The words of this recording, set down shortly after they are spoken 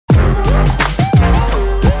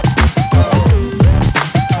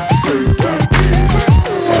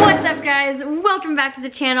to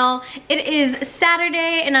the channel. It is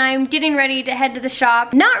Saturday and I'm getting ready to head to the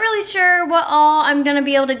shop. Not really sure what all I'm gonna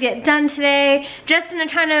be able to get done today, just gonna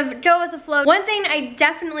kind of go with the flow. One thing I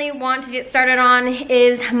definitely want to get started on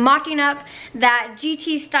is mocking up that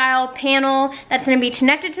GT style panel that's gonna be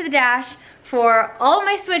connected to the dash for all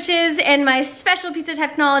my switches and my special piece of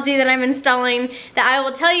technology that I'm installing that I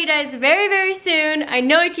will tell you guys very, very soon. I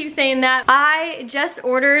know I keep saying that. I just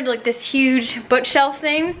ordered like this huge bookshelf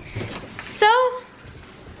thing. So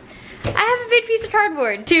I have a big piece of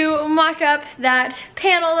cardboard to mock up that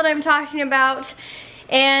panel that I'm talking about.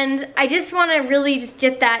 And I just wanna really just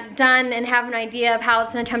get that done and have an idea of how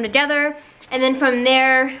it's gonna come together. And then from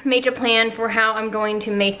there, make a plan for how I'm going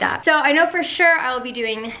to make that. So I know for sure I will be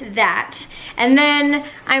doing that. And then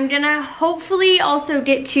I'm gonna hopefully also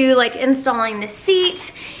get to like installing the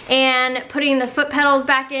seat and putting the foot pedals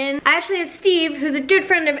back in. I actually have Steve, who's a good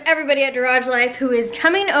friend of everybody at Garage Life, who is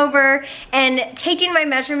coming over and taking my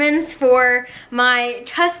measurements for my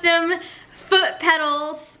custom foot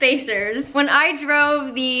pedal spacers. When I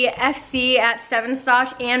drove the FC at 7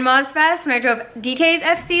 Stock and MozFest, when I drove DK's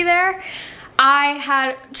FC there, I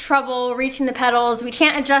had trouble reaching the pedals. We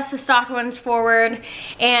can't adjust the stock ones forward,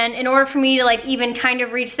 and in order for me to like even kind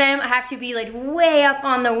of reach them, I have to be like way up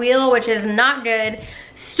on the wheel, which is not good.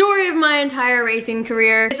 Story of my entire racing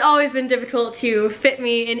career. It's always been difficult to fit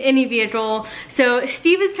me in any vehicle. So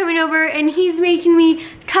Steve is coming over and he's making me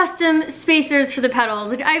custom spacers for the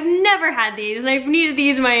pedals. Like, I've never had these and I've needed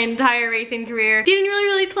these my entire racing career. Getting really,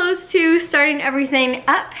 really close to starting everything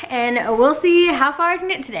up, and we'll see how far I can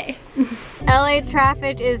get today. LA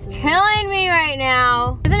traffic is killing me right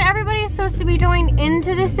now. Isn't everybody supposed to be going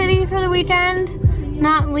into the city for the weekend?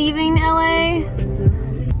 Not leaving LA?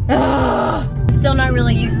 Ugh. Still not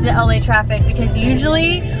really used to LA traffic because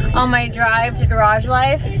usually on my drive to Garage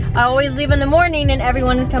Life, I always leave in the morning and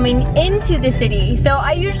everyone is coming into the city. So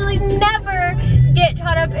I usually never get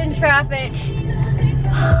caught up in traffic.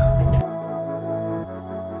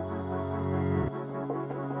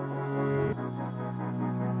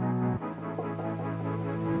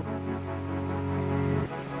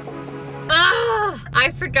 I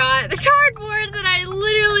forgot the cardboard that I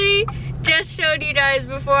literally just showed you guys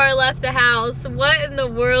before I left the house. What in the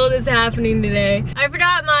world is happening today? I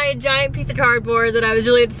forgot my giant piece of cardboard that I was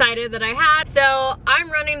really excited that I had. So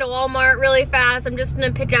I'm running to Walmart really fast. I'm just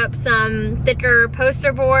gonna pick up some thicker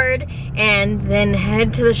poster board and then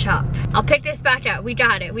head to the shop. I'll pick this back up. We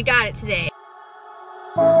got it today.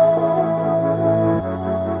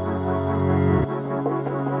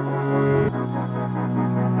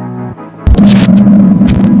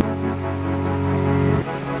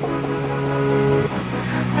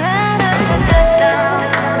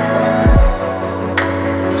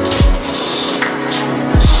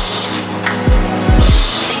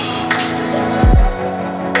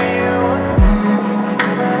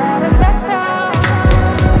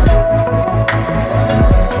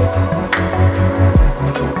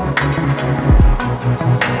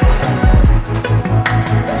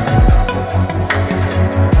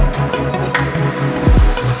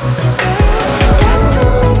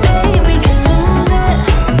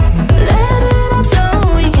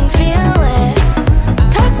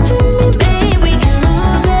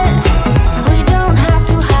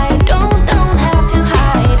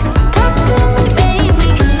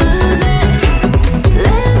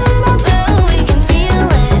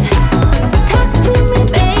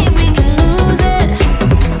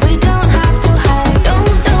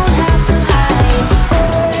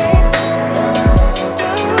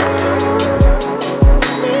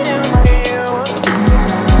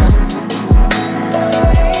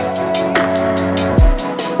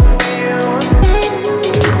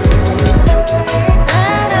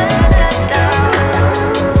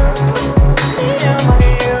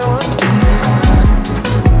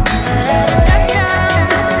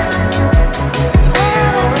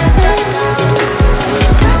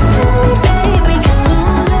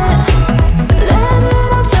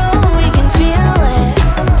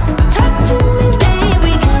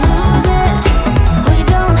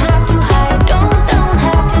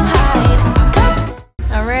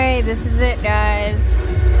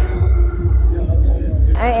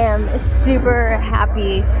 Super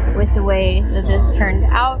happy with the way that this turned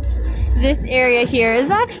out. This area here is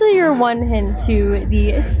actually your one hint to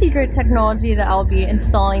the secret technology that I'll be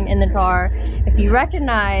installing in the car. If you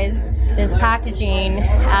recognize this packaging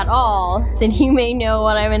at all, then you may know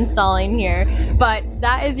what I'm installing here. But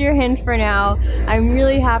that is your hint for now. I'm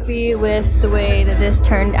really happy with the way that this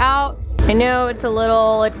turned out. I know it's a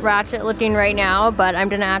little like ratchet looking right now, but I'm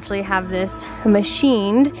gonna actually have this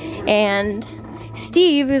machined, and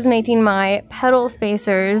Steve, who's making my pedal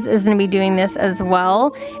spacers, is gonna be doing this as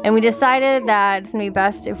well. And we decided that it's gonna be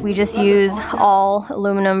best if we just use all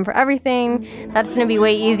aluminum for everything. That's gonna be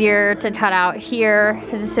way easier to cut out here,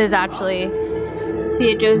 because this is actually,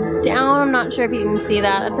 see, it goes down. I'm not sure if you can see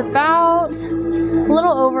that. It's about a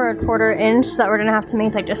little over 1/4 inch that we're gonna have to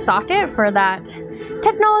make like a socket for that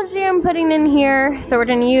technology I'm putting in here. So we're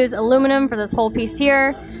gonna use aluminum for this whole piece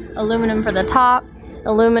here, aluminum for the top,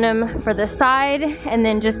 aluminum for the side, and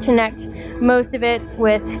then just connect most of it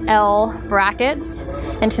with L brackets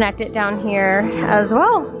and connect it down here as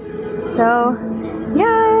well. So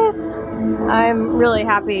yes, I'm really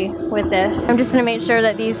happy with this. I'm just gonna make sure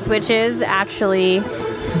that these switches actually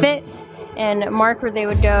fit and mark where they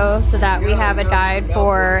would go so that we have a guide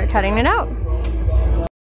for cutting it out.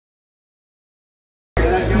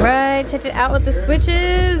 Right, check it out with the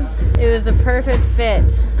switches. It was a perfect fit.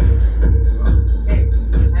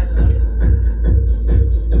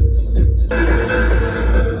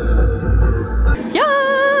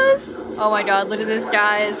 Yes! Oh my god, look at this,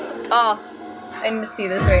 guys. Oh, I need to see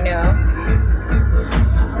this right now.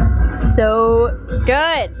 So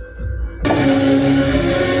good.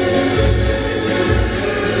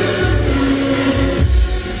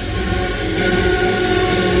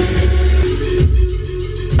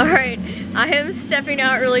 Alright, I am stepping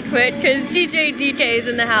out really quick because DJ DK is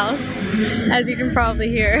in the house, as you can probably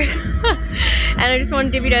hear. And I just want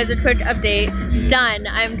to give you guys a quick update. Done.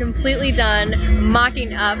 I'm completely done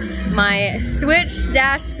mocking up my switch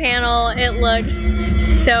dash panel. It looks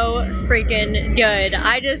so freaking good.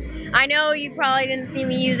 I know you probably didn't see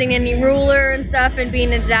me using any ruler and stuff and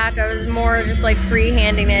being exact. I was more just like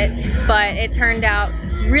freehanding it, but it turned out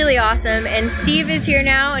really awesome. And Steve is here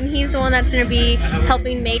now, and he's the one that's gonna be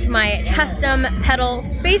helping make my custom pedal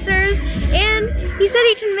spacers, and he said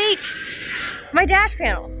he can make my dash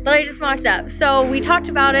panel that I just mocked up. So we talked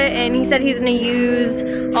about it, and he said he's gonna use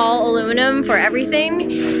all aluminum for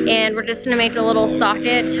everything, and we're just gonna make a little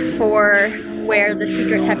socket for where the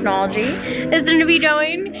secret technology is gonna be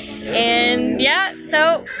going. And yeah,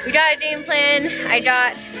 so we got a game plan. I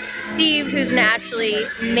got Steve, who's gonna actually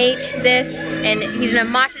make this, and he's gonna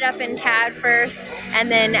mock it up in CAD first and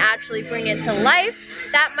then actually bring it to life.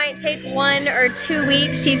 That might take 1 or 2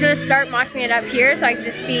 weeks. He's gonna start mocking it up here so I can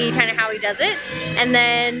just see kind of how he does it. And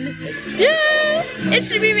then, yeah, it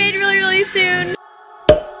should be made really, really soon.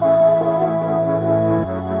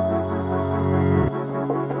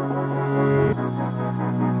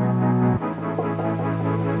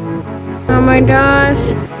 Oh my gosh.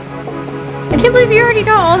 I can't believe you already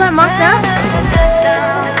got all that mocked up.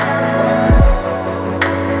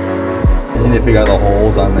 You need to figure out the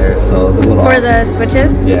holes on there, so the little... For the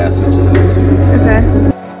switches? Yeah, switches and things. Okay.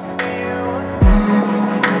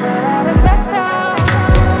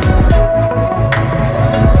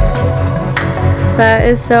 That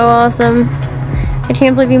is so awesome. I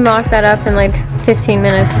can't believe you mocked that up in like 15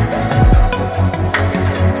 minutes.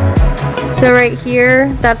 So right here,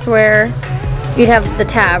 that's where you'd have the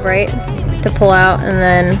tab, right? To pull out, and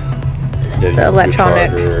then the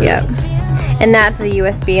electronic, yep. And that's the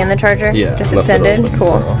USB and the charger? Yeah. Just extended?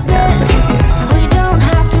 Cool.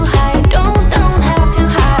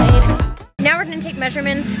 Now we're gonna take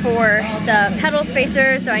measurements for the pedal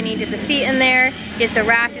spacer, so I need to get the seat in there, get the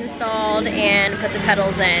rack installed, and put the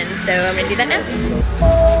pedals in. So I'm gonna do that now.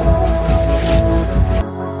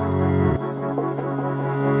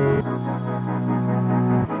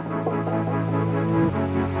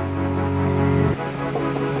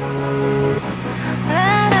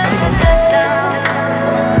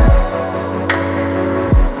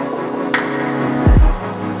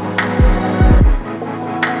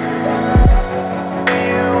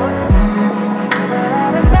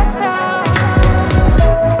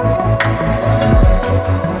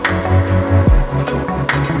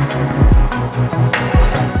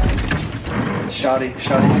 Shoddy.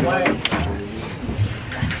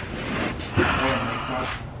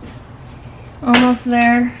 Almost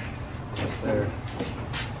there. Almost there.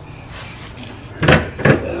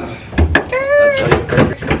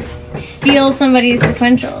 Steal somebody's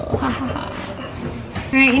sequential.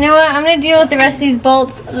 Alright, you know what? I'm gonna deal with the rest of these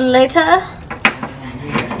bolts later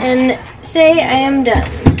and say I am done.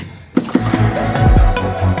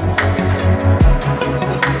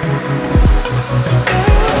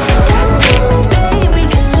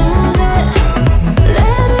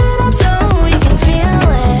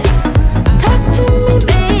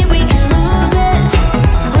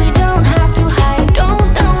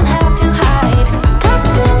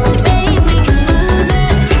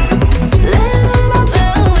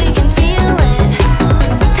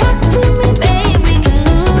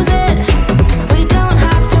 We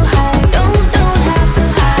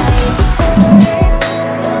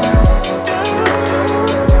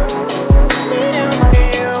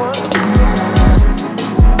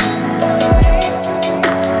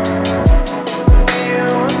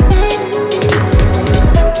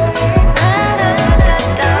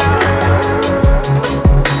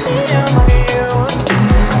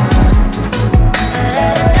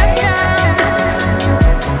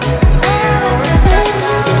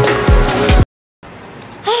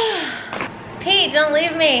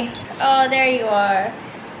Oh, there you are.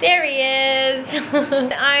 There he is.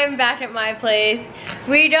 I'm back at my place.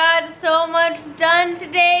 We got so much done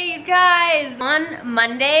today, you guys. On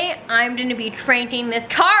Monday, I'm gonna be cranking this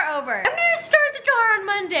car over. I'm gonna start the car on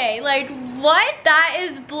Monday. Like, what? That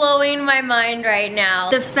is blowing my mind right now.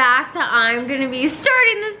 The fact that I'm gonna be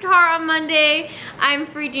starting this car on Monday, I'm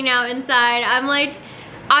freaking out inside. I'm like,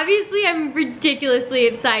 obviously I'm ridiculously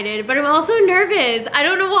excited, but I'm also nervous. I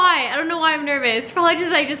don't know why. I don't know why I'm nervous. It's probably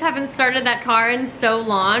just I just haven't started that car in so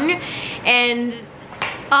long. And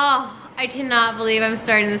oh, I cannot believe I'm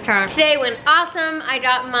starting this car. Today went awesome. I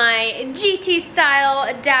got my GT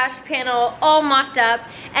style dash panel all mocked up,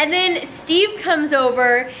 and then Steve comes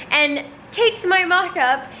over and takes my mock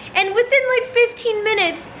up, and within like 15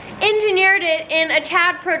 minutes engineered it in a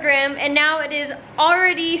CAD program, and now it is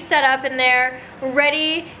already set up in there,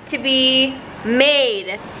 ready to be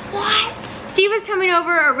made. What? Steve was coming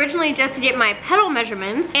over originally just to get my pedal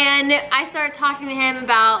measurements, and I started talking to him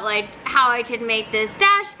about like how I could make this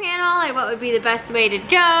dash panel and what would be the best way to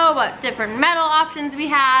go, what different metal options we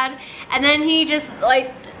had, and then he just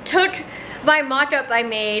like took my mock-up I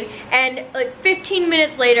made, and like 15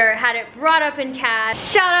 minutes later had it brought up in CAD.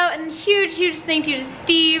 Shout out and huge thank you to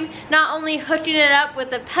Steve, not only hooking it up with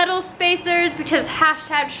the pedal spacers because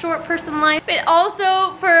hashtag short person life, but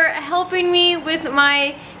also for helping me with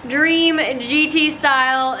my dream GT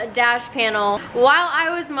style dash panel. While I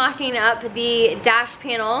was mocking up the dash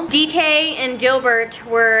panel, DK and Gilbert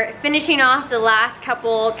were finishing off the last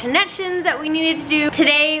couple connections that we needed to do.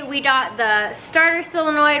 Today we got the starter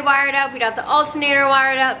solenoid wired up, we got the alternator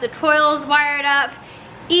wired up, the coils wired up,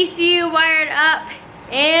 ECU wired up,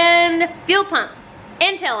 and fuel pump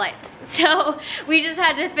and taillights. So we just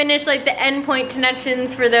had to finish like the endpoint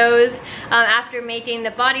connections for those after making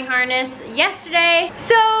the body harness yesterday.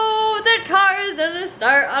 So the car is gonna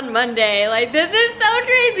start on Monday. Like, this is so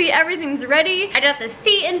crazy. Everything's ready. I got the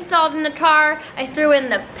seat installed in the car. I threw in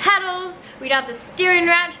the pedals. We got the steering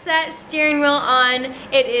rack set, steering wheel on.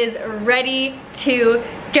 It is ready to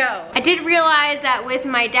go. I did realize that with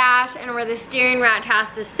my dash and where the steering rack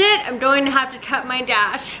has to sit, I'm going to have to cut my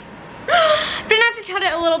dash. I'm gonna have to cut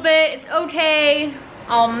it a little bit. It's okay.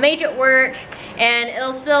 I'll make it work, and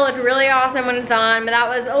it'll still look really awesome when it's on, but that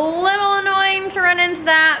was a little annoying to run into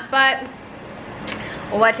that, but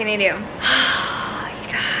what can you do?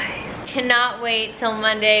 You guys, cannot wait till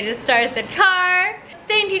Monday to start the car.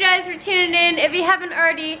 Thank you guys for tuning in. If you haven't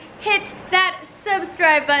already, hit that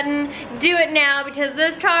subscribe button. Do it now, because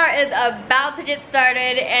this car is about to get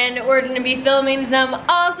started and we're gonna be filming some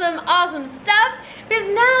awesome stuff, because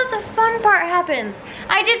now the fun part happens.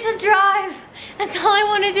 I get to drive. That's all I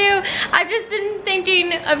want to do. I've just been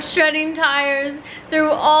thinking of shredding tires through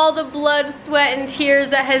all the blood, sweat, and tears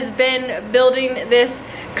that has been building this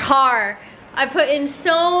car. I put in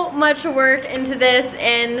so much work into this,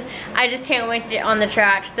 and I just can't wait to get on the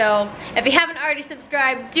track. So if you haven't already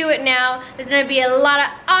subscribed, do it now. There's gonna be a lot of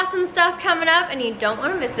awesome stuff coming up, and you don't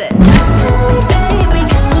want to miss it.